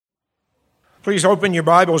Please open your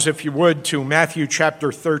Bibles, if you would, to Matthew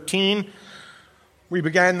chapter 13. We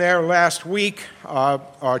began there last week,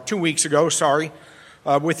 2 weeks ago,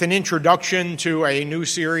 with an introduction to a new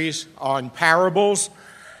series on parables.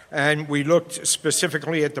 And we looked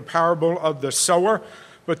specifically at the parable of the sower.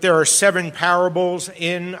 But there are 7 parables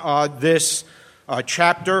in this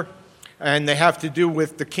chapter, and they have to do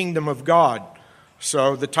with the kingdom of God.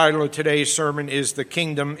 So the title of today's sermon is "The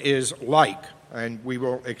Kingdom is Like." And we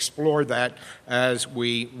will explore that as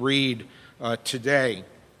we read today.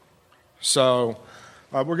 So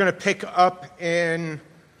we're going to pick up in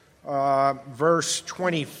verse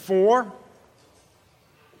 24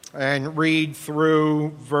 and read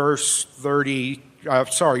through verse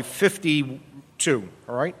 52.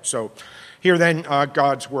 All right? So hear then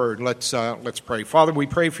God's word. Let's pray. Father, we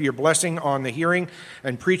pray for your blessing on the hearing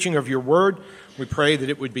and preaching of your word. We pray that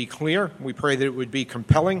it would be clear. We pray that it would be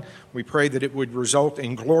compelling. We pray that it would result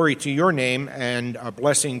in glory to your name and a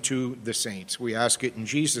blessing to the saints. We ask it in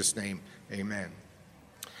Jesus' name. Amen.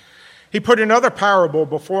 He put another parable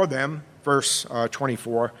before them, verse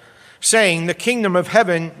 24, saying, "The kingdom of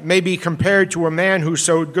heaven may be compared to a man who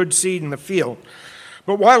sowed good seed in the field.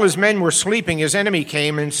 But while his men were sleeping, his enemy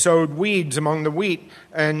came and sowed weeds among the wheat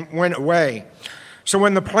and went away. So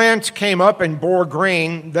when the plants came up and bore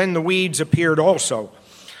grain, then the weeds appeared also.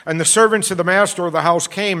 And the servants of the master of the house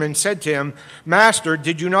came and said to him, 'Master,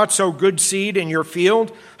 did you not sow good seed in your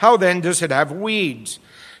field? How then does it have weeds?'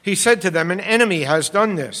 He said to them, 'An enemy has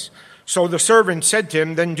done this.' So the servant said to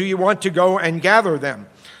him, 'Then do you want to go and gather them?'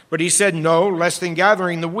 But he said, 'No, lest in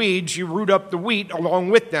gathering the weeds you root up the wheat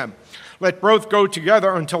along with them. Let both go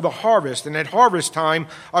together until the harvest, and at harvest time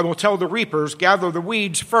I will tell the reapers, gather the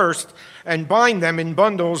weeds first and bind them in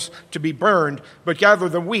bundles to be burned, but gather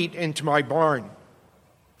the wheat into my barn.'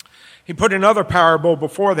 He put another parable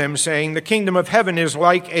before them, saying, 'The kingdom of heaven is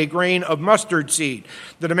like a grain of mustard seed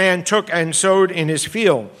that a man took and sowed in his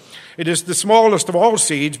field. It is the smallest of all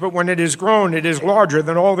seeds, but when it is grown, it is larger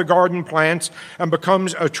than all the garden plants and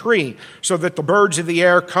becomes a tree, so that the birds of the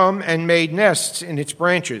air come and made nests in its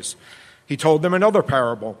branches.' He told them another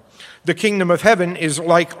parable. 'The kingdom of heaven is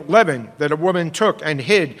like leaven that a woman took and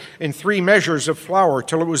hid in 3 measures of flour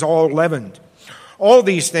till it was all leavened.' All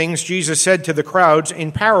these things Jesus said to the crowds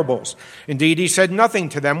in parables. Indeed, he said nothing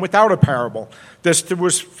to them without a parable. This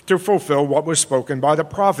was to fulfill what was spoken by the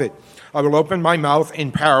prophet. 'I will open my mouth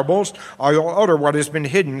in parables. I will utter what has been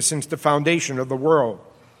hidden since the foundation of the world.'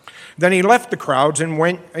 Then he left the crowds and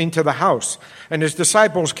went into the house. And his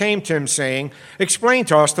disciples came to him, saying, 'Explain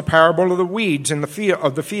to us the parable of the weeds in the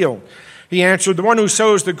field.' He answered, 'The one who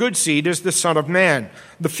sows the good seed is the Son of Man.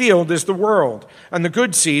 The field is the world, and the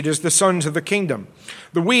good seed is the sons of the kingdom.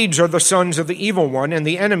 The weeds are the sons of the evil one, and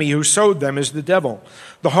the enemy who sowed them is the devil.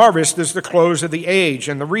 The harvest is the close of the age,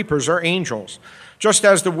 and the reapers are angels. Just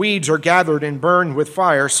as the weeds are gathered and burned with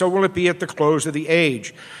fire, so will it be at the close of the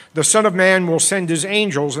age. The Son of Man will send his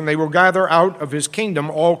angels, and they will gather out of his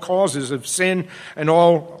kingdom all causes of sin and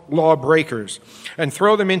all lawbreakers, and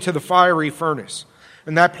throw them into the fiery furnace.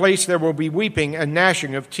 In that place there will be weeping and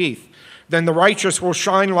gnashing of teeth. Then the righteous will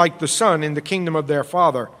shine like the sun in the kingdom of their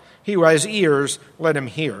Father. He who has ears, let him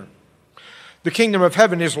hear. The kingdom of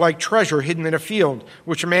heaven is like treasure hidden in a field,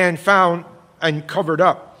 which a man found and covered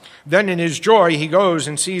up. Then in his joy he goes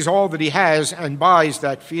and sees all that he has and buys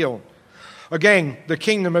that field. Again, the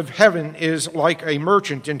kingdom of heaven is like a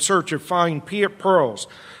merchant in search of fine pearls,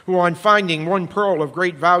 who on finding one pearl of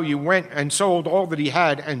great value went and sold all that he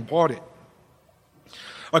had and bought it.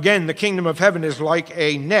 Again, the kingdom of heaven is like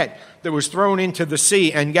a net that was thrown into the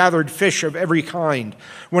sea and gathered fish of every kind.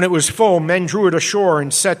 When it was full, men drew it ashore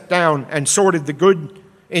and set down and sorted the good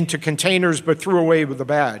into containers, but threw away with the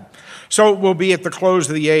bad. So it will be at the close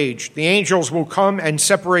of the age. The angels will come and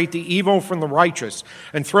separate the evil from the righteous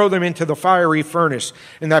and throw them into the fiery furnace.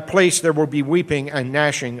 In that place there will be weeping and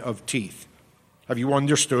gnashing of teeth. Have you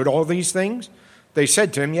understood all these things?' They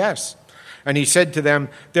said to him, 'Yes.' And he said to them,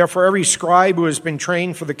 'Therefore every scribe who has been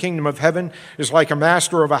trained for the kingdom of heaven is like a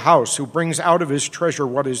master of a house who brings out of his treasure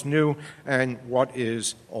what is new and what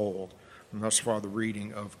is old.'" And thus far the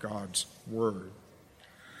reading of God's word.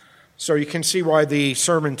 So you can see why the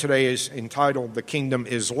sermon today is entitled, "The Kingdom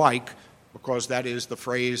is Like," because that is the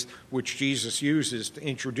phrase which Jesus uses to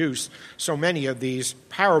introduce so many of these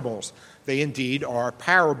parables. They indeed are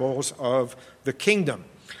parables of the kingdom.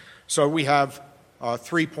 So we have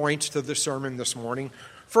 3 points to the sermon this morning.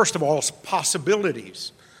 First of all,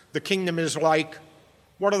 possibilities. The kingdom is like,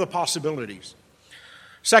 what are the possibilities?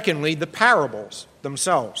 Secondly, the parables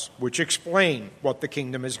themselves, which explain what the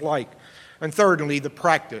kingdom is like. And thirdly, the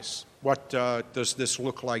practice. What does this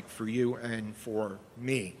look like for you and for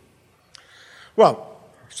me? Well,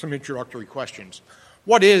 some introductory questions.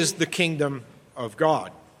 What is the kingdom of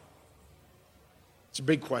God? It's a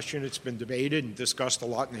big question. It's been debated and discussed a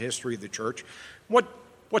lot in the history of the church.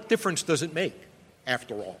 What difference does it make,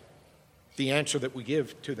 after all? The answer that we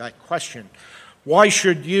give to that question. Why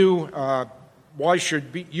should you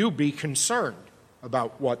be concerned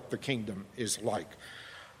about what the kingdom is like?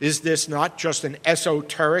 Is this not just an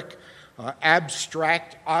esoteric,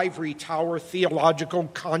 abstract, ivory tower theological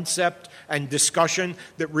concept and discussion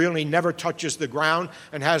that really never touches the ground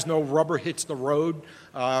and has no rubber hits the road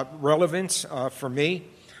relevance for me?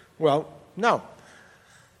 Well, no.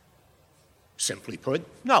 Simply put,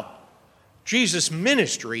 no. Jesus'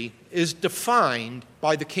 ministry is defined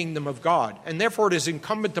by the kingdom of God, and therefore it is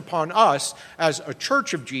incumbent upon us as a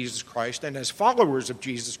church of Jesus Christ and as followers of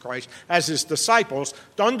Jesus Christ, as his disciples,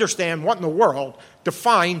 to understand what in the world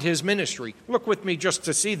defined his ministry. Look with me just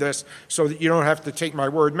to see this so that you don't have to take my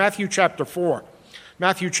word. Matthew chapter 4.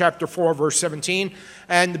 Matthew chapter 4, verse 17,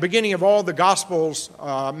 and the beginning of all the Gospels,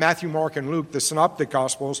 Matthew, Mark, and Luke, the synoptic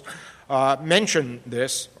Gospels, mention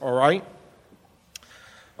this, all right?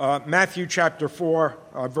 Matthew chapter 4,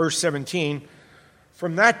 verse 17,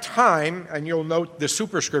 from that time, and you'll note the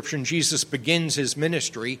superscription, Jesus begins his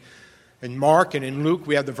ministry. In Mark and in Luke,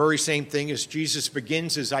 we have the very same thing as Jesus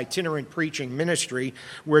begins his itinerant preaching ministry.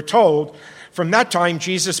 We're told, from that time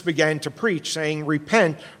Jesus began to preach, saying,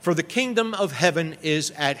 repent, for the kingdom of heaven is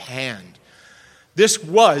at hand. This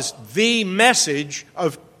was the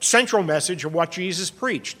central message of what Jesus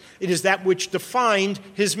preached. It is that which defined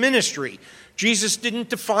his ministry. Jesus didn't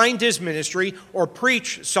define his ministry or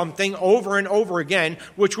preach something over and over again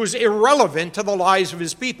which was irrelevant to the lives of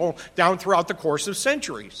his people down throughout the course of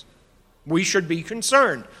centuries. We should be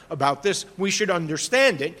concerned about this. We should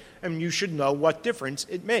understand it, and you should know what difference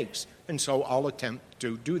it makes. And so I'll attempt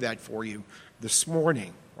to do that for you this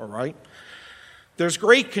morning, all right? There's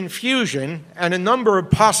great confusion and a number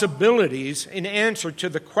of possibilities in answer to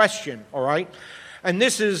the question, all right? And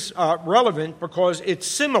this is relevant because it's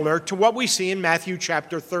similar to what we see in Matthew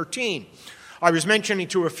chapter 13. I was mentioning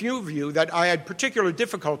to a few of you that I had particular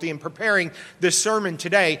difficulty in preparing this sermon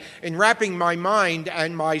today, in wrapping my mind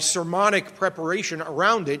and my sermonic preparation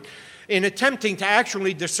around it, in attempting to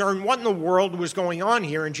actually discern what in the world was going on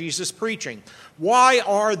here in Jesus' preaching. Why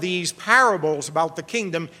are these parables about the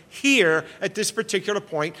kingdom here at this particular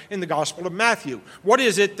point in the Gospel of Matthew? What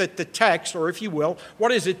is it that the text, or if you will,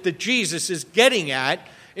 what is it that Jesus is getting at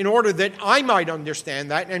in order that I might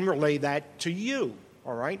understand that and relay that to you,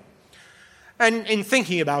 all right? And in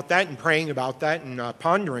thinking about that and praying about that and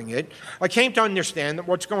pondering it, I came to understand that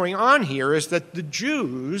what's going on here is that the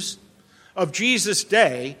Jews of Jesus'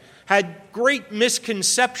 day had great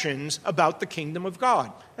misconceptions about the kingdom of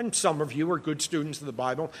God. And some of you are good students of the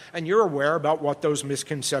Bible, and you're aware about what those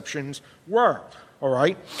misconceptions were, all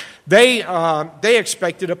right? They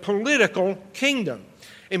expected a political kingdom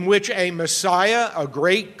in which a Messiah, a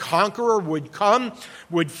great conqueror, would come,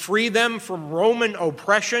 would free them from Roman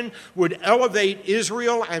oppression, would elevate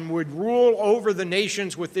Israel, and would rule over the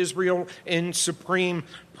nations with Israel in supreme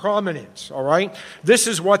prominence, all right? This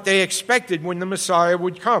is what they expected when the Messiah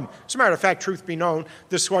would come. As a matter of fact, truth be known,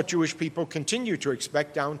 this is what Jewish people continue to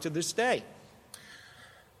expect down to this day.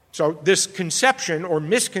 So this conception, or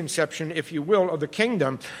misconception, if you will, of the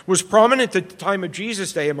kingdom was prominent at the time of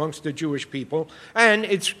Jesus' day amongst the Jewish people, and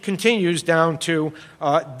it continues down to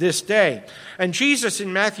this day. And Jesus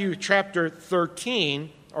in Matthew chapter 13,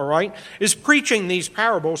 all right, is preaching these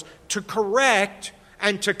parables to correct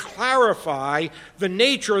and to clarify the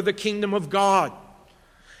nature of the kingdom of God,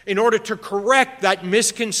 in order to correct that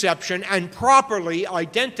misconception and properly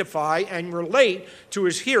identify and relate to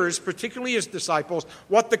his hearers, particularly his disciples,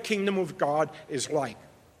 what the kingdom of God is like.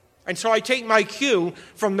 And so I take my cue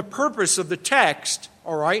from the purpose of the text,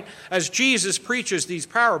 all right, as Jesus preaches these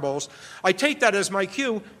parables. I take that as my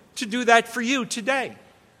cue to do that for you today,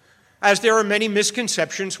 as there are many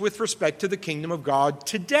misconceptions with respect to the kingdom of God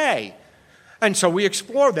today. And so we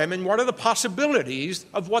explore them, and what are the possibilities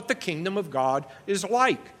of what the kingdom of God is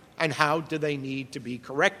like, and how do they need to be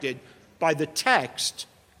corrected by the text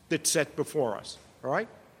that's set before us, all right?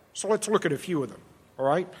 So let's look at a few of them, all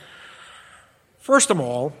right? First of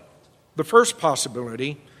all, the first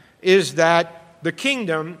possibility is that the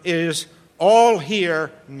kingdom is all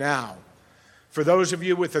here now. For those of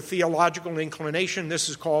you with a theological inclination, this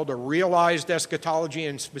is called a realized eschatology,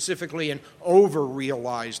 and specifically an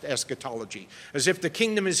over-realized eschatology, as if the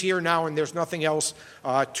kingdom is here now and there's nothing else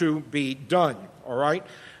to be done, all right?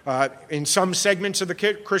 In some segments of the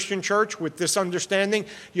Christian church, with this understanding,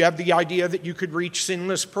 you have the idea that you could reach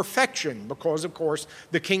sinless perfection because, of course,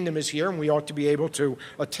 the kingdom is here and we ought to be able to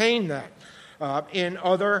attain that. In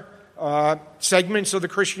other segments of the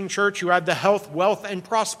Christian church, you have the health, wealth, and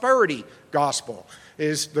prosperity gospel.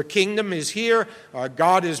 Is the kingdom is here.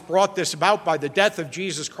 God has brought this about by the death of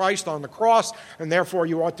Jesus Christ on the cross, and therefore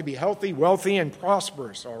you ought to be healthy, wealthy, and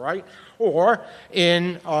prosperous, all right? Or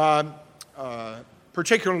in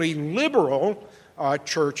particularly liberal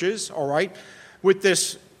churches, all right, with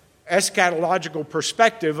this eschatological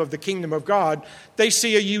perspective of the kingdom of God, they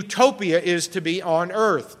see a utopia is to be on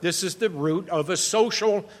earth. This is the root of a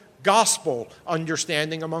social gospel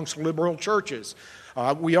understanding amongst liberal churches.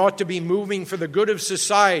 We ought to be moving for the good of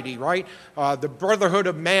society, right? The brotherhood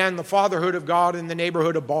of man, the fatherhood of God, and the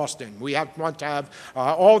neighborhood of Boston. We want to have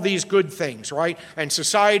all these good things, right? And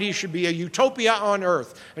society should be a utopia on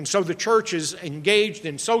earth. And so the church is engaged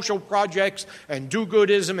in social projects and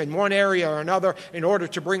do-goodism in one area or another in order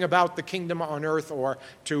to bring about the kingdom on earth or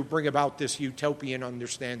to bring about this utopian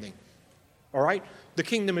understanding. All right? The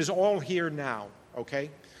kingdom is all here now,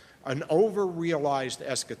 okay? An over-realized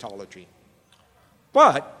eschatology.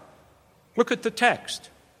 But look at the text,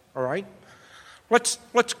 all right? Let's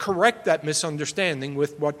correct that misunderstanding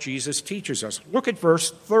with what Jesus teaches us. Look at verse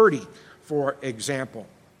 30, for example,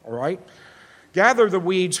 all right? Gather the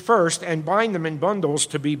weeds first and bind them in bundles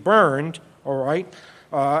to be burned, all right?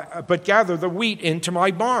 But gather the wheat into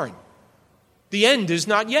my barn. The end is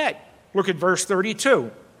not yet. Look at verse 32,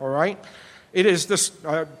 all right? It is this,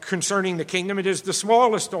 concerning the kingdom, it is the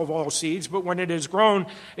smallest of all seeds, but when it is grown,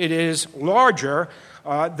 it is larger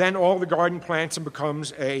than all the garden plants and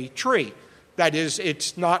becomes a tree. That is,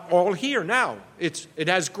 it's not all here now. It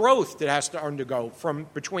has growth that has to undergo from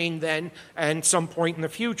between then and some point in the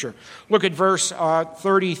future. Look at verse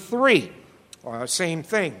 33. Same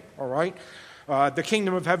thing, all right? The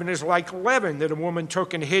kingdom of heaven is like leaven that a woman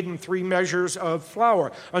took and hid in 3 measures of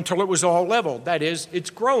flour until it was all leavened. That is, it's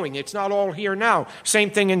growing. It's not all here now. Same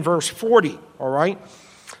thing in verse 40, all right?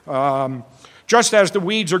 Just as the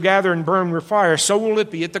weeds are gathered and burned with fire, so will it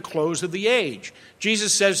be at the close of the age.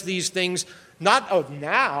 Jesus says these things not of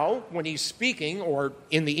now, when he's speaking, or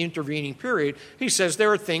in the intervening period. He says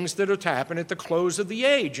there are things that are to happen at the close of the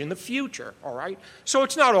age, in the future, all right? So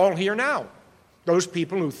it's not all here now. Those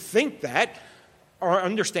people who think that are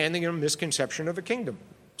understanding a misconception of the kingdom.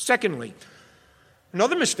 Secondly,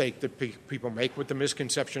 another mistake that people make with the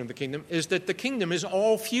misconception of the kingdom is that the kingdom is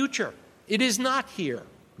all future. It is not here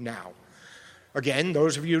now. Again,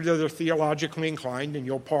 those of you that are theologically inclined, and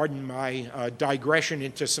you'll pardon my digression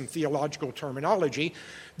into some theological terminology,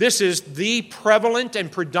 this is the prevalent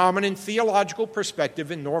and predominant theological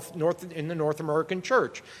perspective in the North American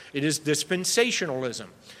church. It is dispensationalism.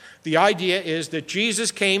 The idea is that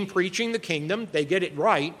Jesus came preaching the kingdom. They get it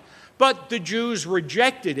right. But the Jews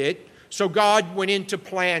rejected it, so God went into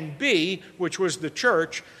plan B, which was the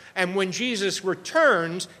church. And when Jesus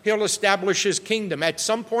returns, he'll establish his kingdom at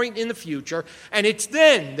some point in the future. And it's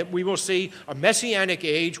then that we will see a messianic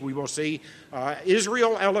age. We will see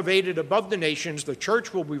Israel elevated above the nations. The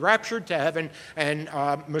church will be raptured to heaven, and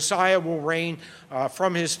Messiah will reign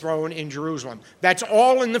from his throne in Jerusalem. That's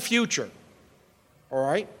all in the future. All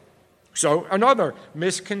right? So another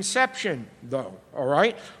misconception, though, all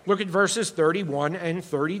right? Look at verses 31 and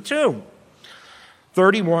 32.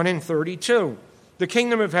 31 and 32. The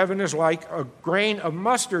kingdom of heaven is like a grain of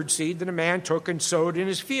mustard seed that a man took and sowed in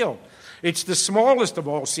his field. It's the smallest of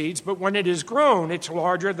all seeds, but when it is grown, it's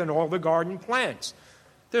larger than all the garden plants.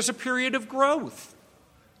 There's a period of growth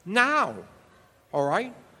now, all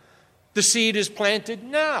right? The seed is planted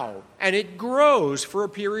now, and it grows for a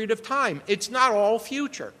period of time. It's not all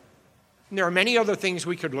future. And there are many other things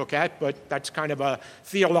we could look at, but that's kind of a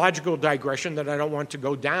theological digression that I don't want to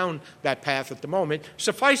go down that path at the moment.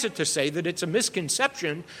 Suffice it to say that it's a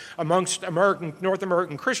misconception amongst North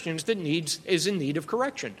American Christians that is in need of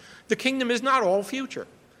correction. The kingdom is not all future.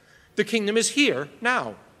 The kingdom is here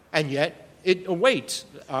now, and yet it awaits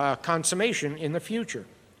consummation in the future.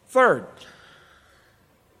 Third,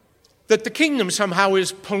 that the kingdom somehow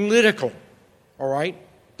is political, all right?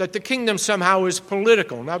 That the kingdom somehow is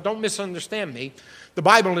political. Now, don't misunderstand me. The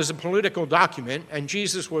Bible is a political document, and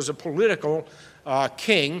Jesus was a political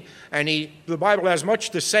king, and the Bible has much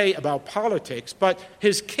to say about politics, but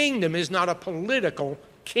his kingdom is not a political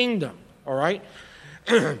kingdom, all right?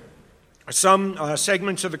 Some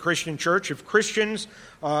segments of the Christian church, if Christians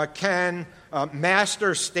can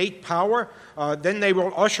master state power, then they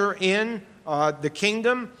will usher in the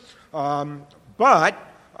kingdom, but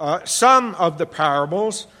some of the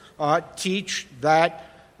parables teach that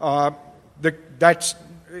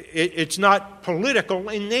it's not political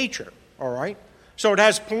in nature, all right? So it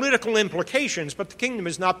has political implications, but the kingdom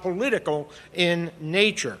is not political in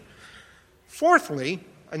nature. Fourthly,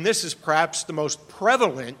 and this is perhaps the most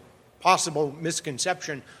prevalent possible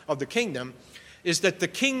misconception of the kingdom, is that the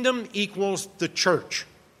kingdom equals the church,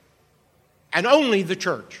 and only the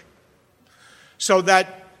church. So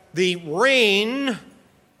that the reign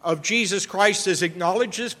of Jesus Christ is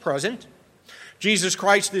acknowledged as present. Jesus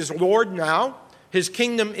Christ is Lord now. His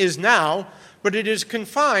kingdom is now, but it is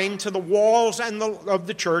confined to the walls of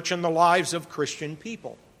the church and the lives of Christian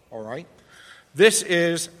people. All right? This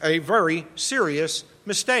is a very serious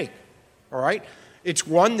mistake. All right? It's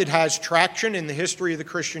one that has traction in the history of the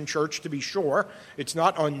Christian church, to be sure. It's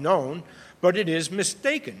not unknown, but it is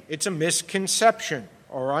mistaken. It's a misconception.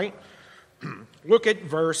 All right? Look at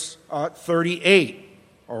verse 38.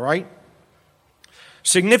 All right?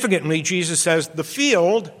 Significantly, Jesus says, the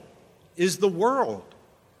field is the world.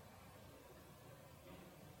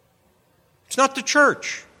 It's not the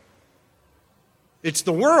church. It's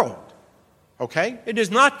the world. Okay? It is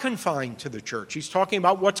not confined to the church. He's talking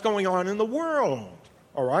about what's going on in the world.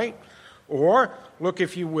 All right? Or, look,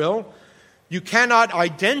 if you will, you cannot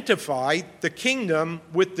identify the kingdom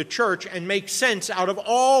with the church and make sense out of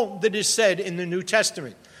all that is said in the New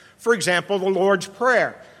Testament. For example, the Lord's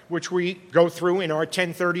Prayer, which we go through in our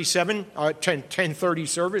 1030 service,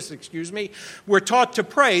 we're taught to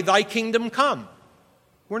pray, thy kingdom come.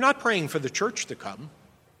 We're not praying for the church to come.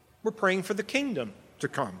 We're praying for the kingdom to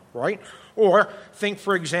come, right? Or think,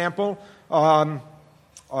 for example,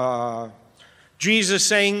 Jesus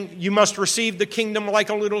saying, you must receive the kingdom like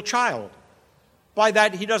a little child. By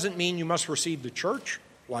that, he doesn't mean you must receive the church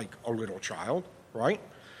like a little child, right?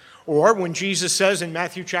 Or when Jesus says in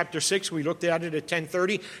Matthew chapter 6, we looked at it at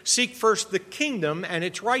 10:30, seek first the kingdom and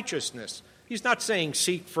its righteousness. He's not saying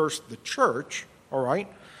seek first the church, all right?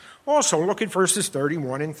 Also, look at verses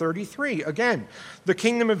 31 and 33. Again, the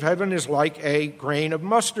kingdom of heaven is like a grain of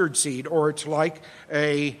mustard seed, or it's like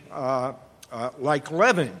like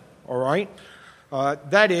leaven, all right?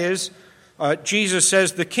 That is, Jesus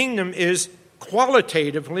says the kingdom is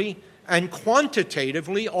qualitatively and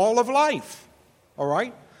quantitatively all of life, all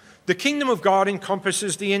right? The kingdom of God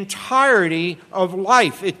encompasses the entirety of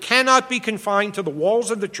life. It cannot be confined to the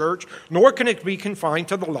walls of the church, nor can it be confined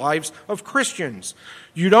to the lives of Christians.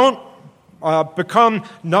 You don't become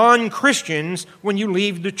non-Christians when you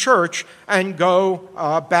leave the church and go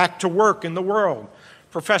back to work in the world.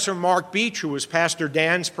 Professor Mark Beach, who was Pastor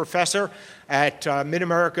Dan's professor at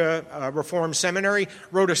Mid-America Reformed Seminary,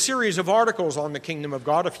 wrote a series of articles on the kingdom of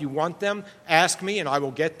God. If you want them, ask me and I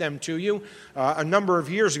will get them to you, a number of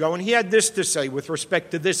years ago. And he had this to say with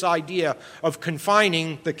respect to this idea of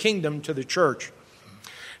confining the kingdom to the church.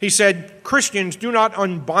 He said, Christians do not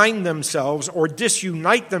unbind themselves or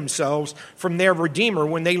disunite themselves from their Redeemer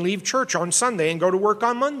when they leave church on Sunday and go to work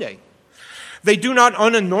on Monday. They do not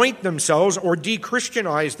unanoint themselves or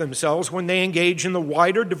de-Christianize themselves when they engage in the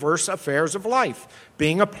wider, diverse affairs of life,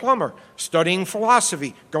 being a plumber, studying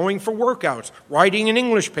philosophy, going for workouts, writing an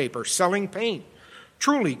English paper, selling paint.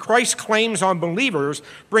 Truly, Christ's claims on believers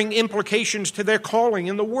bring implications to their calling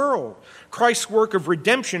in the world. Christ's work of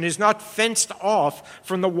redemption is not fenced off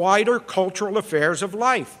from the wider cultural affairs of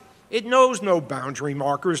life. It knows no boundary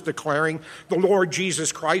markers declaring the Lord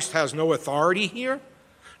Jesus Christ has no authority here.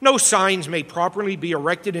 No signs may properly be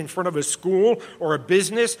erected in front of a school or a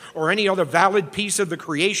business or any other valid piece of the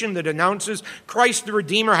creation that announces Christ the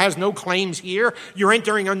Redeemer has no claims here. You're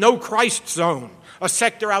entering a no-Christ zone, a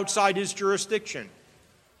sector outside his jurisdiction.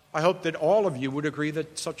 I hope that all of you would agree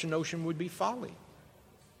that such a notion would be folly.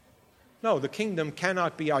 No, the kingdom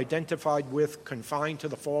cannot be identified with, confined to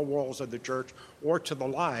the four walls of the church or to the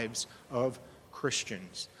lives of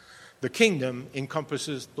Christians. The kingdom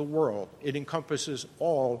encompasses the world. It encompasses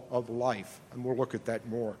all of life. And we'll look at that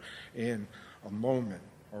more in a moment,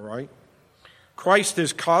 all right? Christ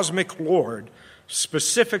is cosmic Lord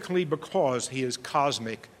specifically because he is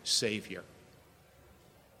cosmic Savior.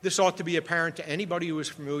 This ought to be apparent to anybody who is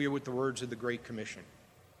familiar with the words of the Great Commission.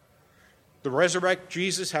 The resurrected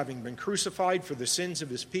Jesus, having been crucified for the sins of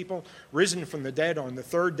his people, risen from the dead on the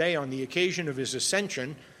third day on the occasion of his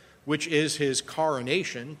ascension, which is his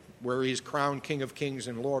coronation, where he is crowned King of Kings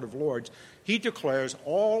and Lord of Lords, he declares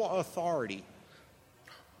all authority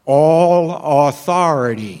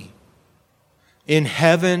in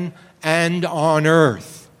heaven and on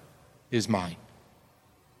earth is mine.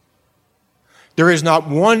 There is not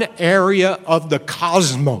one area of the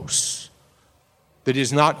cosmos that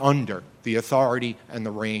is not under the authority and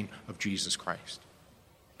the reign of Jesus Christ.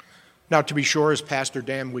 Now, to be sure, as Pastor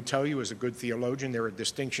Dan would tell you, as a good theologian, there are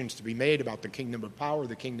distinctions to be made about the kingdom of power,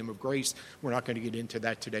 the kingdom of grace. We're not going to get into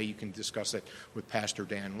that today. You can discuss it with Pastor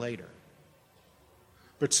Dan later.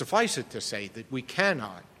 But suffice it to say that we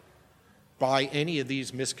cannot by any of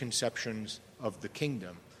these misconceptions of the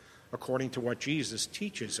kingdom, according to what Jesus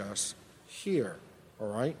teaches us here, all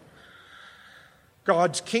right?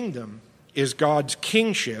 God's kingdom is God's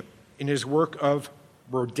kingship in his work of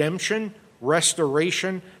redemption,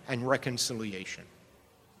 restoration, and reconciliation.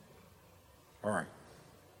 All right,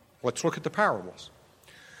 let's look at the parables.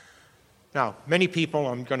 Now, many people,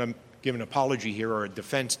 I'm going to give an apology here or a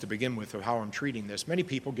defense to begin with of how I'm treating this. Many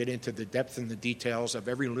people get into the depth and the details of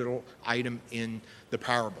every little item in the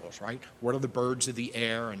parables, right? What are the birds of the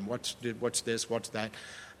air and what's this, what's that?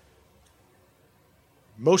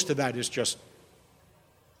 Most of that is just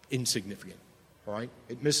insignificant, all right?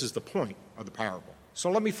 It misses the point of the parable. So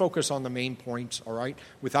let me focus on the main points, all right,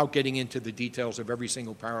 without getting into the details of every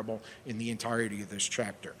single parable in the entirety of this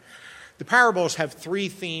chapter. The parables have three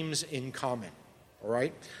themes in common, all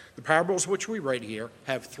right? The parables which we read here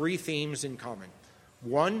have three themes in common.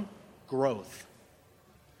 1, growth.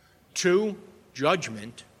 2,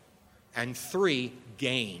 judgment. And 3,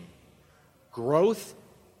 gain. Growth,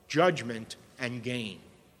 judgment, and gain.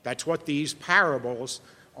 That's what these parables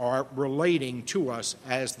are relating to us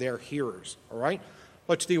as their hearers, all right?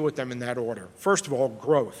 Let's deal with them in that order. First of all,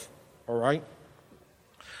 growth, all right?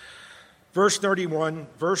 Verse 31,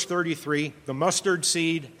 verse 33, the mustard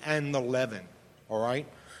seed and the leaven, all right?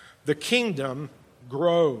 The kingdom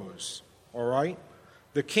grows, all right?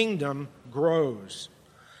 The kingdom grows.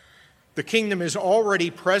 The kingdom is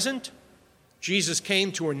already present. Jesus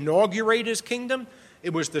came to inaugurate his kingdom.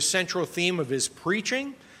 It was the central theme of his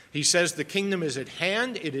preaching. He says the kingdom is at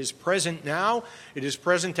hand. It is present now. It is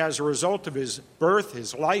present as a result of his birth,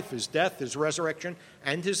 his life, his death, his resurrection,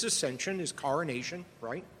 and his ascension, his coronation,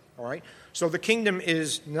 right? All right? So the kingdom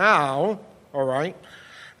is now, all right?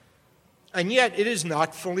 And yet it is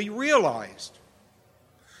not fully realized.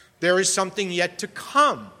 There is something yet to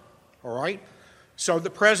come, all right? So the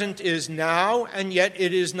present is now, and yet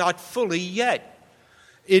it is not fully yet.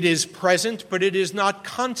 It is present, but it is not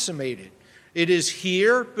consummated. It is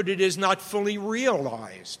here, but it is not fully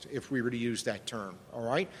realized, if we were to use that term, all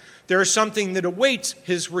right? There is something that awaits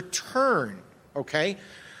his return, okay?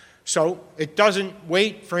 So it doesn't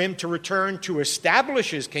wait for him to return to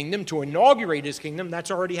establish his kingdom, to inaugurate his kingdom.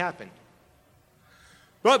 That's already happened.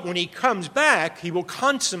 But when he comes back, he will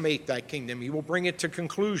consummate that kingdom. He will bring it to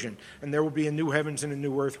conclusion. And there will be a new heavens and a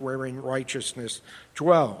new earth wherein righteousness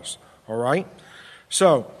dwells. All right?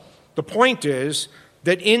 So the point is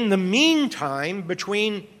that in the meantime,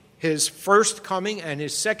 between his first coming and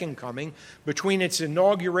his second coming, between its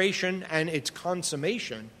inauguration and its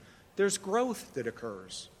consummation, there's growth that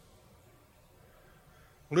occurs.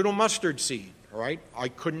 Little mustard seed, all right? I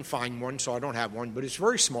couldn't find one, so I don't have one, but it's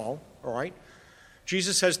very small, all right?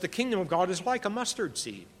 Jesus says the kingdom of God is like a mustard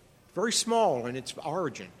seed, very small in its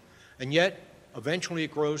origin, and yet eventually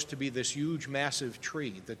it grows to be this huge, massive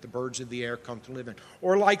tree that the birds of the air come to live in.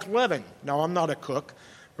 Or like leaven. Now, I'm not a cook,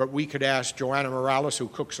 but we could ask Joanna Morales, who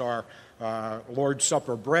cooks our Lord's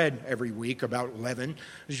Supper bread every week, about leaven.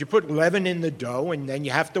 Is you put leaven in the dough, and then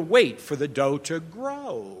you have to wait for the dough to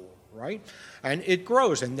grow, right? And it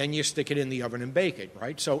grows, and then you stick it in the oven and bake it,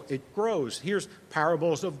 right? So it grows. Here's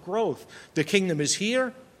parables of growth. The kingdom is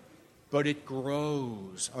here, but it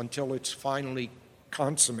grows until it's finally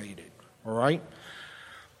consummated, all right?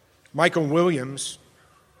 Michael Williams,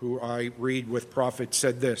 who I read with prophets,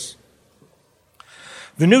 said this: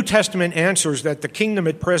 the New Testament answers that the kingdom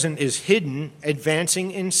at present is hidden,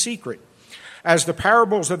 advancing in secret. As the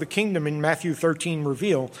parables of the kingdom in Matthew 13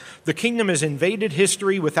 reveal, the kingdom has invaded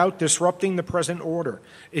history without disrupting the present order.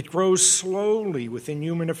 It grows slowly within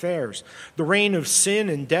human affairs. The reign of sin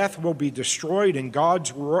and death will be destroyed, and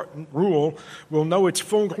God's rule will know its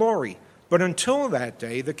full glory. But until that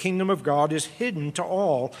day, the kingdom of God is hidden to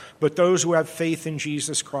all but those who have faith in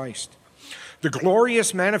Jesus Christ. The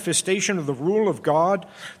glorious manifestation of the rule of God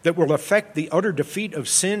that will effect the utter defeat of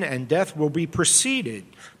sin and death will be preceded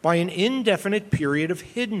by an indefinite period of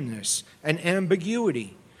hiddenness and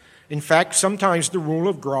ambiguity. In fact, sometimes the rule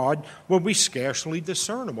of God will be scarcely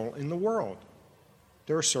discernible in the world.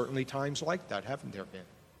 There are certainly times like that, haven't there been?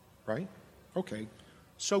 Right? Okay.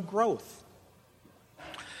 So growth.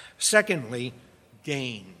 Secondly,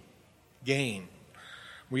 gain. Gain.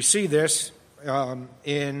 We see this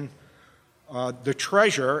in the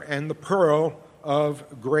treasure and the pearl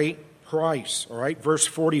of great price. All right, verse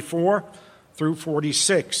 44 through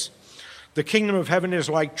 46. The kingdom of heaven is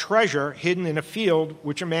like treasure hidden in a field,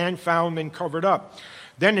 which a man found and covered up.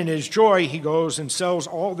 Then in his joy, he goes and sells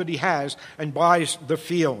all that he has and buys the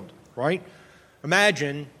field. Right?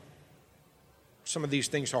 Imagine, some of these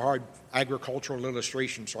things are hard agricultural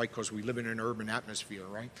illustrations, right, because we live in an urban atmosphere,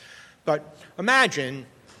 right? But imagine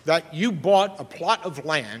that you bought a plot of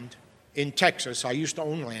land in Texas. I used to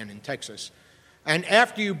own land in Texas. And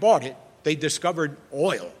after you bought it, they discovered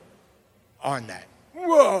oil on that.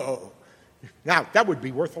 Whoa! Now, that would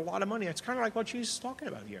be worth a lot of money. That's kind of like what Jesus is talking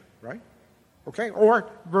about here, right? Okay, or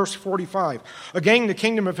verse 45. Again, the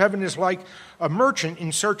kingdom of heaven is like a merchant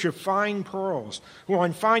in search of fine pearls, who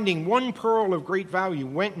on finding one pearl of great value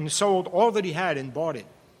went and sold all that he had and bought it.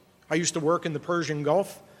 I used to work in the Persian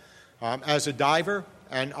Gulf as a diver,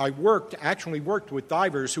 and I actually worked with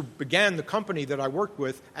divers who began the company that I worked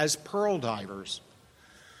with as pearl divers.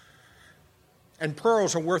 And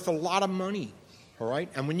pearls are worth a lot of money, all right?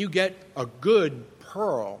 And when you get a good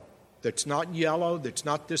pearl that's not yellow, that's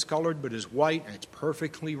not discolored, but is white, and it's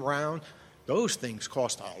perfectly round, those things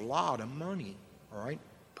cost a lot of money, all right?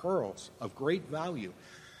 Pearls of great value.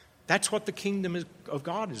 That's what the kingdom of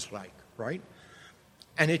God is like, right?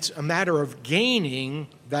 And it's a matter of gaining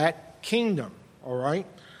that kingdom, all right?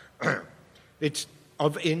 It's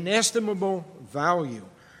of inestimable value.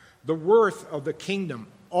 The worth of the kingdom,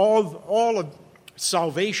 all of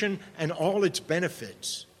salvation and all its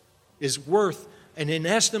benefits is worth an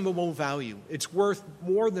inestimable value. It's worth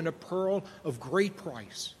more than a pearl of great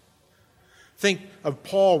price. Think of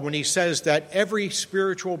Paul when he says that every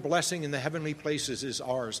spiritual blessing in the heavenly places is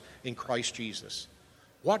ours in Christ Jesus.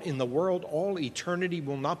 What in the world? All eternity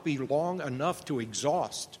will not be long enough to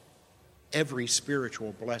exhaust every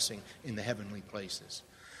spiritual blessing in the heavenly places.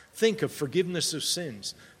 Think of forgiveness of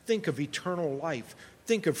sins. Think of eternal life.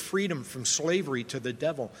 Think of freedom from slavery to the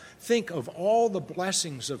devil. Think of all the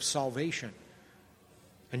blessings of salvation.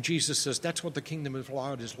 And Jesus says that's what the kingdom of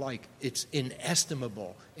God is like. It's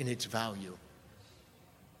inestimable in its value.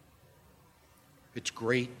 It's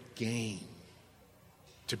great gain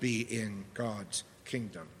to be in God's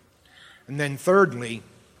kingdom. And then thirdly,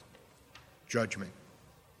 judgment.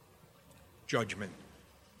 Judgment.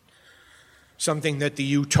 Something that the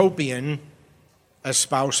utopian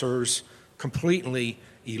espousers completely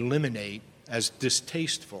eliminate as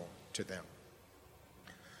distasteful to them.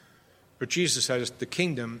 But Jesus says the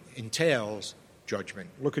kingdom entails judgment.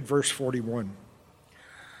 Look at verse 41.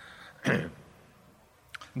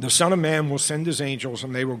 The Son of Man will send his angels,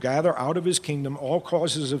 and they will gather out of his kingdom all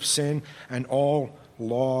causes of sin and all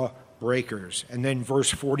law breakers. And then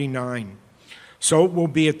verse 49. So it will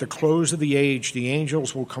be at the close of the age, the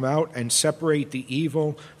angels will come out and separate the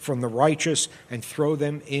evil from the righteous and throw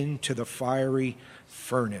them into the fiery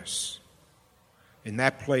furnace. In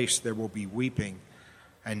that place there will be weeping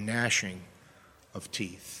and gnashing of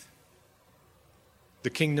teeth. The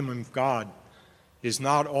kingdom of God is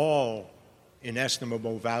not all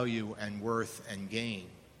inestimable value and worth and gain,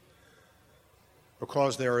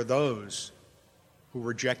 because there are those who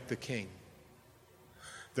reject the king.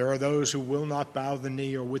 There are those who will not bow the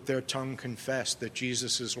knee or with their tongue confess that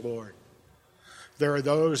Jesus is Lord. There are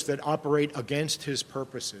those that operate against his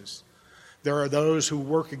purposes. There are those who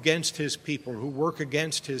work against his people, who work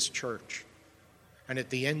against his church. And at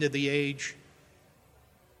the end of the age,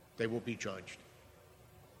 they will be judged.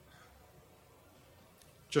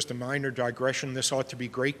 Just a minor digression, this ought to be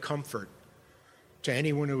great comfort to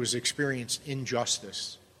anyone who has experienced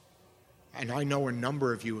injustice. And I know a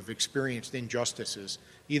number of you have experienced injustices,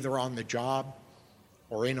 either on the job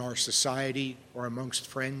or in our society or amongst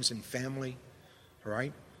friends and family, all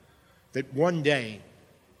right? That one day,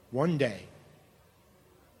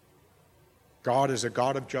 God as a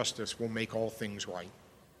God of justice will make all things right,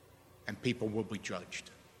 and people will be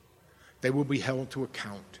judged. They will be held to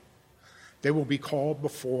account. They will be called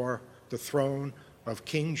before the throne of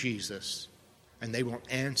King Jesus, and they will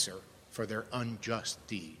answer for their unjust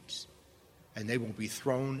deeds. And they will be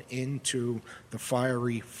thrown into the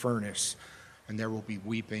fiery furnace, and there will be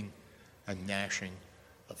weeping and gnashing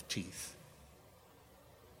of teeth.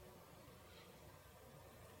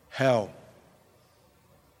 Hell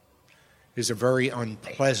is a very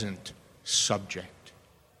unpleasant subject.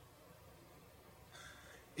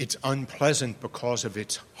 It's unpleasant because of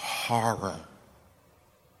its horror.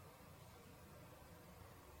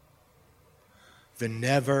 The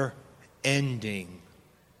never-ending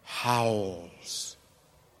howls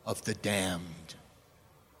of the damned,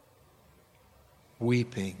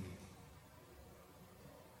 weeping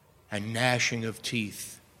and gnashing of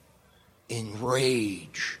teeth in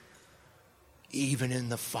rage, even in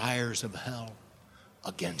the fires of hell,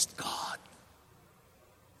 against God.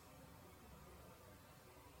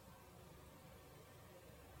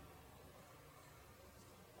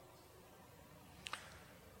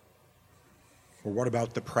 Well, what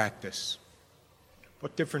about the practice?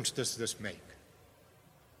 What difference does this make?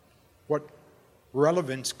 What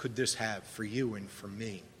relevance could this have for you and for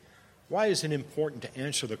me? why is it important to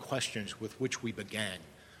answer the questions with which we began?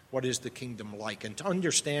 What is the kingdom like? And to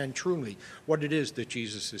understand truly what it is that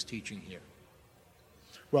Jesus is teaching here.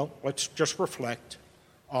 Well, let's just reflect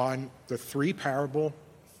on the three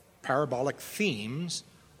parabolic themes,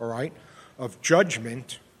 all right, of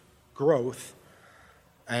judgment, growth,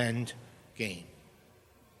 and gain.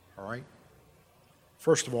 All right?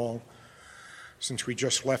 First of all, since we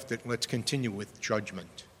just left it, let's continue with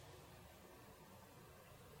judgment.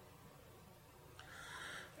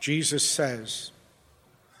 Jesus says,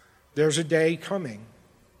 there's a day coming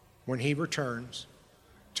when he returns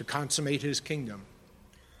to consummate his kingdom,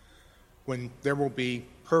 when there will be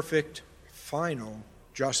perfect, final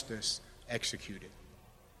justice executed.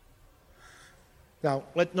 Now,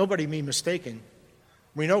 let nobody be mistaken.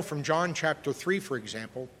 We know from John chapter 3, for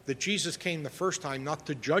example, that Jesus came the first time not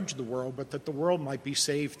to judge the world, but that the world might be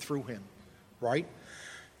saved through him, right?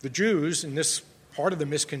 The Jews, in this part of the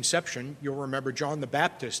misconception, you'll remember John the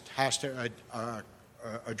Baptist has to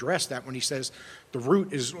address that when he says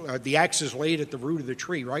the axe is laid at the root of the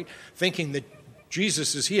tree, right? Thinking that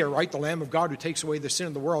Jesus is here, right? The Lamb of God who takes away the sin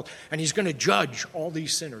of the world, and he's going to judge all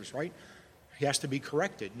these sinners, right? He has to be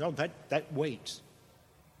corrected. No, that waits.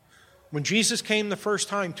 When Jesus came the first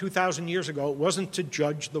time 2,000 years ago, it wasn't to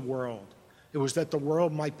judge the world. It was that the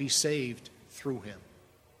world might be saved through him.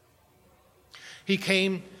 He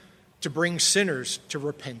came to bring sinners to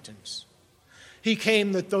repentance. He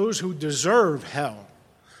came that those who deserve hell,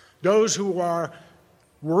 those who are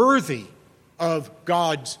worthy of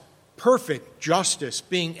God's perfect justice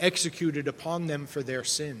being executed upon them for their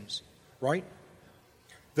sins, right?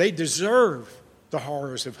 They deserve the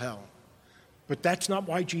horrors of hell. But that's not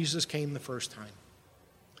why Jesus came the first time.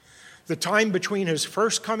 The time between his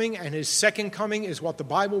first coming and his second coming is what the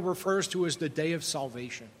Bible refers to as the day of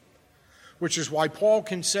salvation, which is why Paul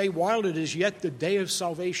can say, while it is yet the day of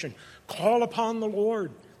salvation, call upon the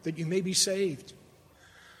Lord that you may be saved.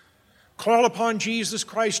 Call upon Jesus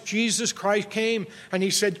Christ. Jesus Christ came and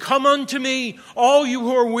he said, come unto me, all you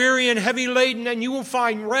who are weary and heavy laden, and you will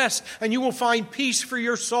find rest and you will find peace for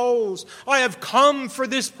your souls. I have come for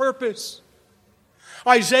this purpose.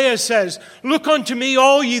 Isaiah says, look unto me,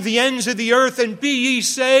 all ye the ends of the earth, and be ye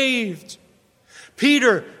saved.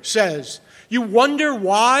 Peter says, you wonder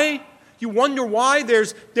why? You wonder why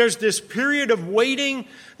there's this period of waiting,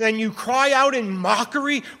 then you cry out in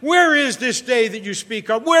mockery, where is this day that you speak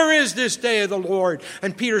of? Where is this day of the Lord?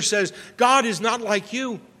 And Peter says, God is not like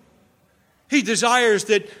you. He desires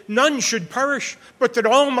that none should perish, but that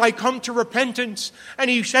all might come to repentance. And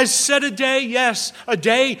he has set a day, yes, a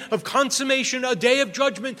day of consummation, a day of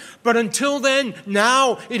judgment. But until then,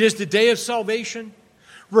 now it is the day of salvation.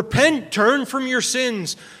 Repent, turn from your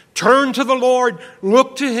sins, turn to the Lord,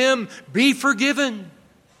 look to him, be forgiven.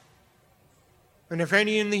 And if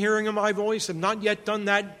any in the hearing of my voice have not yet done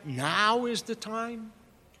that, now is the time.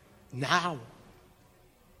 Now.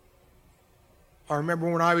 I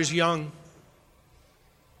remember when I was young,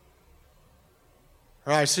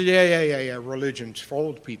 and I said, yeah, religion's for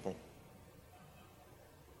old people.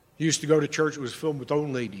 Used to go to church, it was filled with old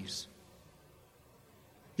ladies.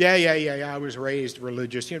 Yeah, I was raised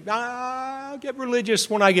religious. I'll get religious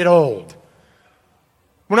when I get old.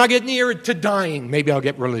 When I get near to dying, maybe I'll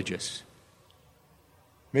get religious.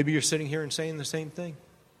 Maybe you're sitting here and saying the same thing.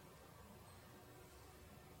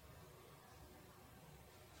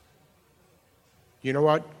 You know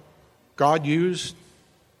what God used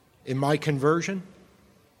in my conversion?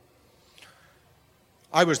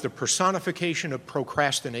 I was the personification of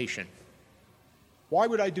procrastination. Why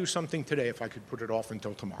would I do something today if I could put it off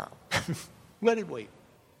until tomorrow? Let it wait.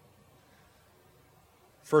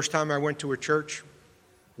 First time I went to a church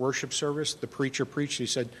worship service, the preacher preached. He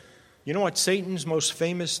said, you know what Satan's most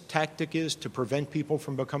famous tactic is to prevent people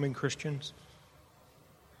from becoming Christians?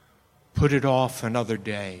 Put it off another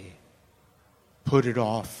day. Put it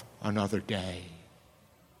off another day.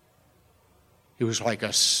 It was like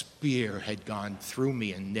a spear had gone through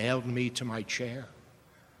me and nailed me to my chair.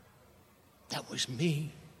 That was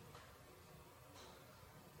me.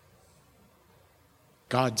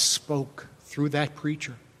 God spoke through that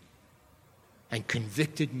preacher and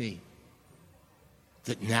convicted me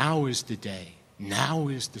that now is the day, now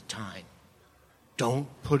is the time. Don't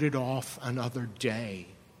put it off another day.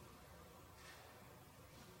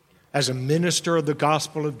 As a minister of the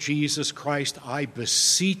gospel of Jesus Christ, I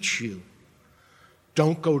beseech you,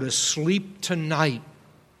 don't go to sleep tonight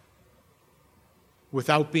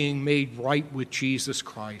without being made right with Jesus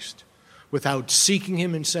Christ, without seeking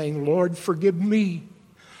him and saying, Lord, forgive me.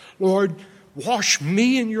 Lord, wash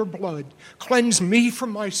me in your blood. Cleanse me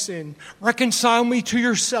from my sin. Reconcile me to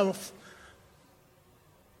yourself.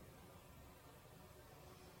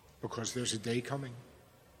 because there's a day coming.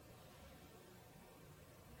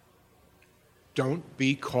 Don't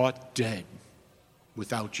be caught dead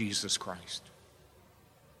without Jesus Christ.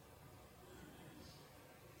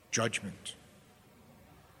 Judgment.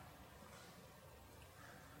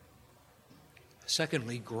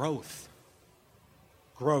 Secondly, growth.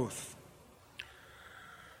 Growth.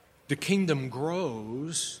 The kingdom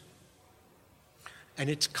grows, and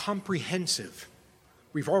it's comprehensive.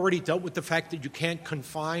 We've already dealt with the fact that you can't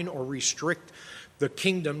confine or restrict the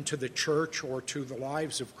kingdom to the church or to the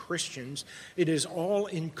lives of Christians. It is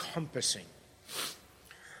all-encompassing,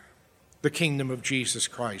 the kingdom of Jesus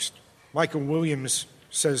Christ. Michael Williams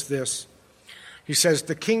says this. He says,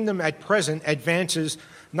 the kingdom at present advances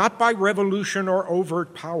not by revolution or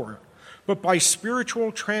overt power, but by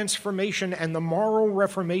spiritual transformation and the moral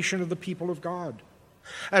reformation of the people of God.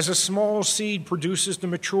 As a small seed produces the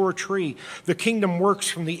mature tree, the kingdom works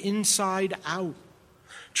from the inside out,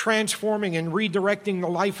 transforming and redirecting the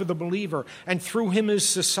life of the believer and through him his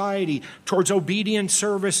society towards obedient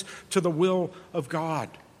service to the will of God.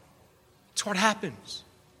 It's what happens.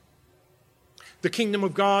 The kingdom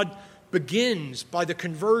of God begins by the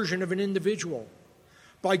conversion of an individual,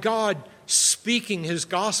 by God speaking his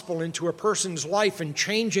gospel into a person's life and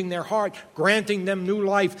changing their heart, granting them new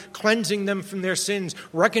life, cleansing them from their sins,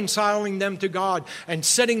 reconciling them to God, and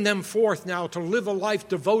setting them forth now to live a life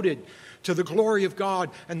devoted to the glory of God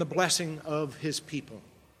and the blessing of his people.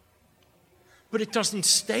 But it doesn't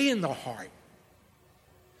stay in the heart.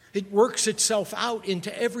 It works itself out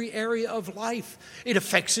into every area of life. It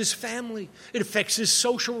affects his family. It affects his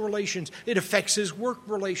social relations. It affects his work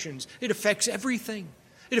relations. It affects everything.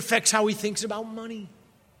 It affects how he thinks about money.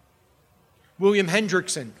 William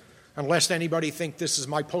Hendrickson, unless anybody think this is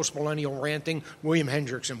my postmillennial ranting, William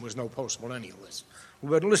Hendrickson was no postmillennialist.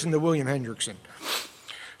 But listen to William Hendrickson.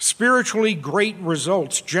 Spiritually great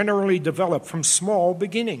results generally develop from small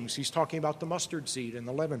beginnings. He's talking about the mustard seed and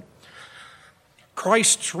the leaven.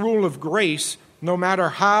 Christ's rule of grace, no matter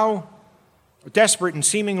how desperate and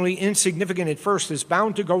seemingly insignificant at first, is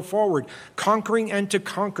bound to go forward, conquering and to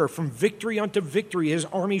conquer. From victory unto victory his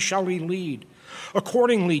army shall he lead.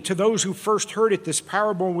 Accordingly, to those who first heard it, this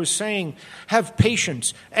parable was saying, have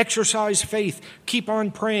patience, exercise faith, keep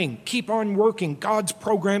on praying, keep on working. God's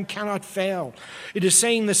program cannot fail. It is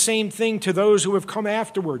saying the same thing to those who have come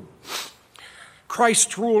afterward.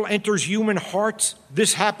 Christ's rule enters human hearts.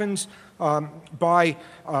 This happens by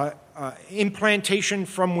implantation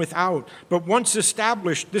from without. But once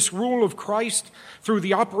established, this rule of Christ through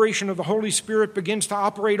the operation of the Holy Spirit begins to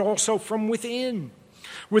operate also from within,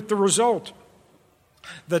 with the result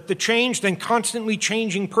that the changed and constantly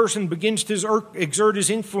changing person begins to exert his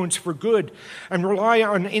influence for good and rely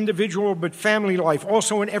on individual but family life,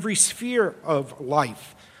 also in every sphere of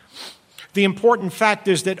life. The important fact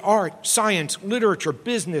is that art, science, literature,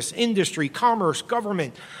 business, industry, commerce,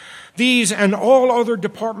 government, these and all other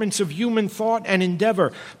departments of human thought and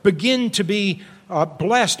endeavor begin to be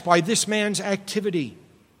blessed by this man's activity.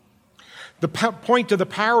 The point of the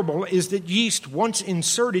parable is that yeast, once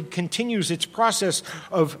inserted, continues its process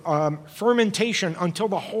of fermentation until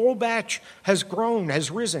the whole batch has grown, has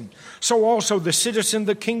risen. So also the citizen of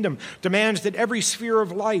the kingdom demands that every sphere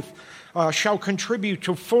of life shall contribute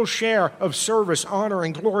to full share of service, honor,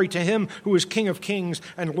 and glory to him who is King of kings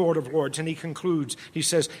and Lord of lords. And he concludes, he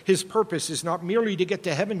says, his purpose is not merely to get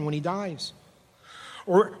to heaven when he dies,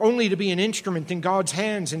 or only to be an instrument in God's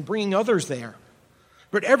hands in bringing others there,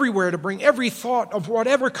 but everywhere to bring every thought of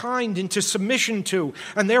whatever kind into submission to,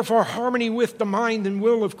 and therefore harmony with the mind and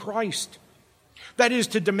will of Christ. That is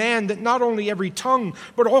to demand that not only every tongue,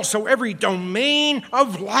 but also every domain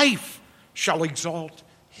of life shall exalt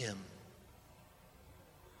him.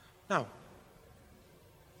 Now,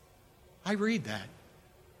 I read that,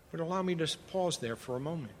 but allow me to pause there for a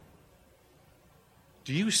moment.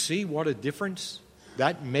 Do you see what a difference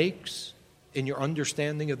that makes in your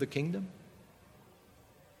understanding of the kingdom?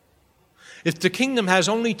 If the kingdom has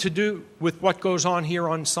only to do with what goes on here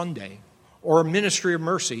on Sunday, or a ministry of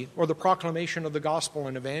mercy, or the proclamation of the gospel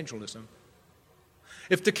and evangelism,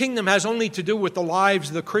 if the kingdom has only to do with the lives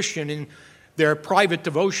of the Christian in their private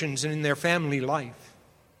devotions and in their family life,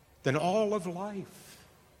 then all of life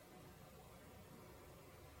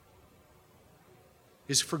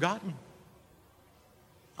is forgotten.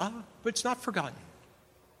 But it's not forgotten.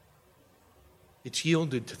 It's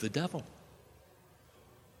yielded to the devil.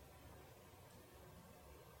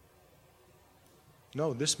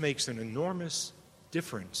 No, this makes an enormous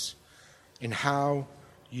difference in how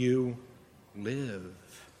you live.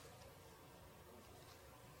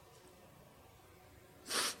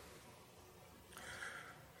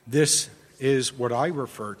 This is what I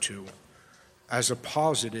refer to as a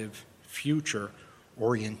positive future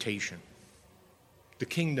orientation. The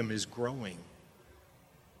kingdom is growing.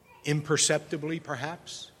 Imperceptibly,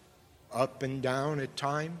 perhaps, up and down at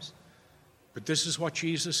times. But this is what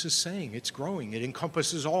Jesus is saying. It's growing. It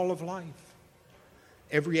encompasses all of life,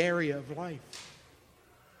 every area of life.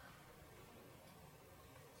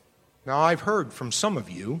 Now, I've heard from some of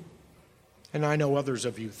you, and I know others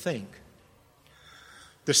of you think,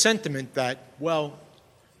 the sentiment that, well,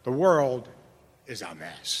 the world is a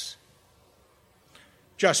mess.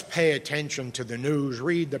 Just pay attention to the news,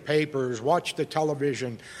 read the papers, watch the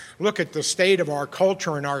television, look at the state of our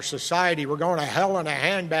culture and our society. We're going to hell in a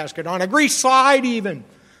handbasket, on a grease slide even.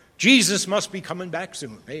 Jesus must be coming back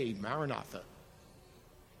soon. Hey, Maranatha.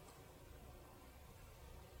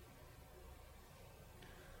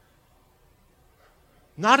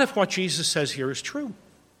 Not if what Jesus says here is true.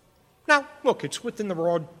 Now, look, it's within the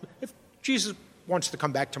broad. If Jesus wants to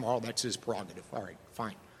come back tomorrow, that's his prerogative. All right,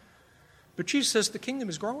 fine. But Jesus says the kingdom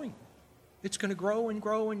is growing. It's going to grow and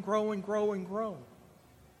grow and grow and grow and grow.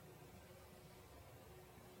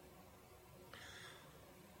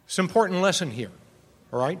 It's an important lesson here,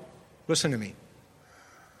 all right? Listen to me.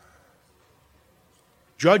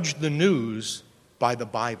 Judge the news by the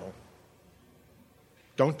Bible.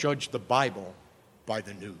 Don't judge the Bible by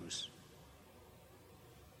the news.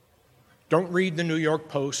 Don't read the New York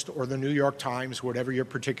Post or the New York Times, whatever your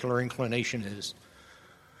particular inclination is.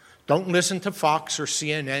 Don't listen to Fox or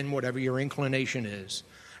CNN, whatever your inclination is,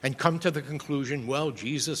 and come to the conclusion, well,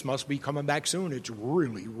 Jesus must be coming back soon. It's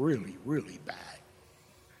really, really, really bad.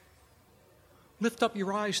 Lift up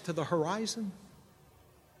your eyes to the horizon.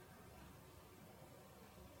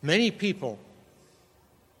 Many people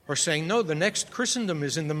are saying, no, the next Christendom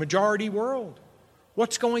is in the majority world.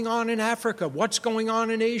 What's going on in Africa? What's going on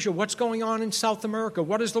in Asia? What's going on in South America?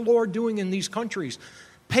 What is the Lord doing in these countries?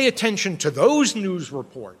 Pay attention to those news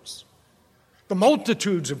reports. The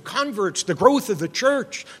multitudes of converts, the growth of the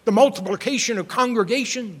church, the multiplication of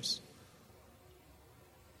congregations.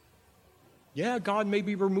 Yeah, God may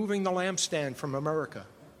be removing the lampstand from America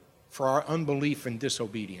for our unbelief and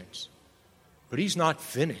disobedience. But he's not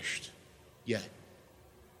finished yet.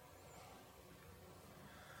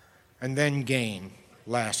 And then gain,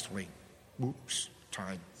 lastly.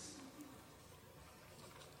 Time.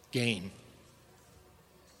 Gain.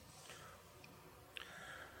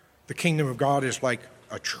 The kingdom of God is like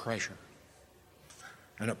a treasure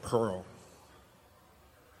and a pearl.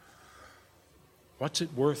 What's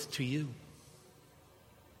it worth to you?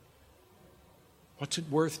 What's it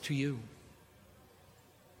worth to you?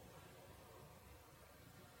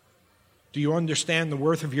 Do you understand the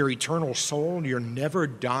worth of your eternal soul, your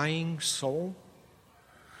never-dying soul?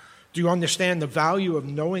 Do you understand the value of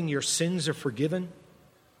knowing your sins are forgiven?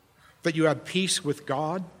 That you have peace with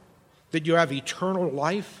God? That you have eternal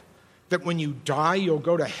life? That when you die, you'll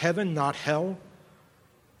go to heaven, not hell?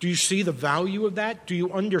 Do you see the value of that? Do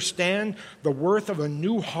you understand the worth of a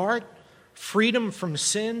new heart, freedom from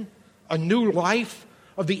sin, a new life,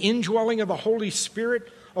 of the indwelling of the Holy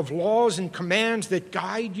Spirit, of laws and commands that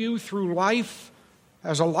guide you through life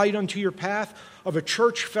as a light unto your path, of a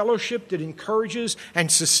church fellowship that encourages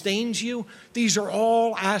and sustains you? These are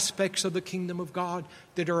all aspects of the kingdom of God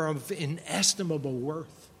that are of inestimable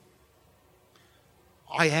worth.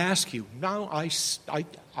 I ask you, now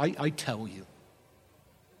I tell you,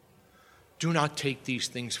 do not take these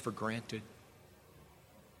things for granted.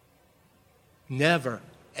 Never,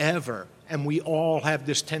 ever, and we all have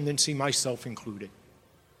this tendency, myself included,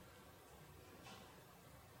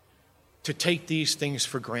 to take these things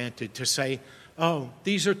for granted, to say, oh,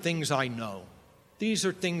 these are things I know. These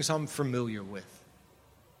are things I'm familiar with.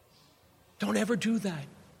 Don't ever do that.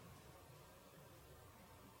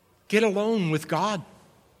 Get alone with God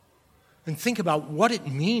and think about what it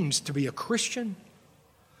means to be a Christian.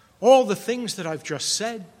 All the things that I've just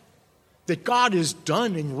said, that God has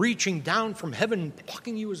done in reaching down from heaven and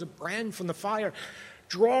plucking you as a brand from the fire,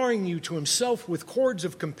 drawing you to himself with cords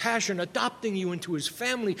of compassion, adopting you into his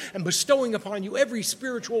family, and bestowing upon you every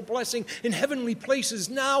spiritual blessing in heavenly places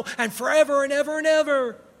now and forever and ever and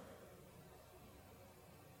ever.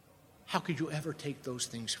 How could you ever take those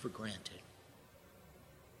things for granted?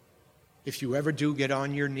 If you ever do get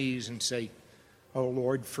on your knees and say, oh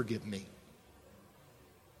Lord, forgive me.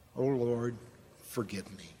 Oh Lord, forgive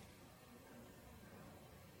me.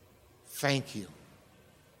 Thank you.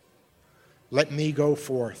 Let me go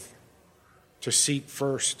forth to seek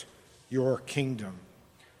first your kingdom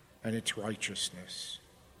and its righteousness.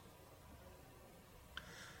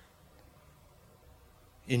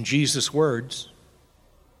 In Jesus' words,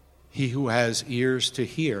 he who has ears to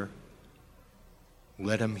hear,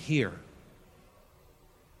 let him hear.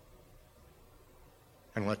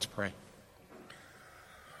 And let's pray.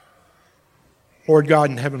 Lord God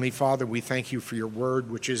and Heavenly Father, we thank you for your word,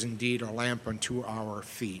 which is indeed a lamp unto our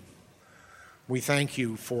feet. We thank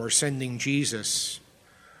you for sending Jesus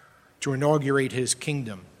to inaugurate his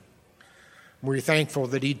kingdom. We're thankful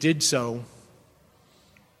that he did so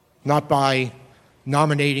not by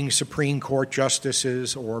nominating Supreme Court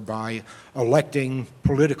justices or by electing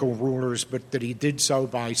political rulers, but that he did so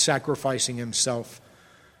by sacrificing himself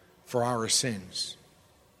for our sins,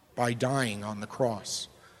 by dying on the cross,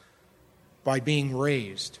 by being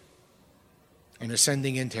raised and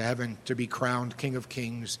ascending into heaven to be crowned King of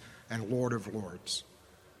Kings and Lord of Lords.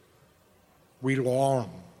 We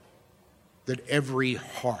long that every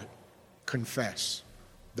heart confess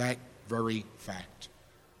that very fact.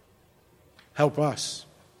 Help us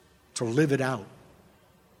to live it out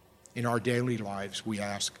in our daily lives, we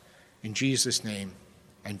ask. In Jesus' name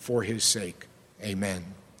and for his sake, amen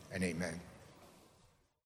and amen.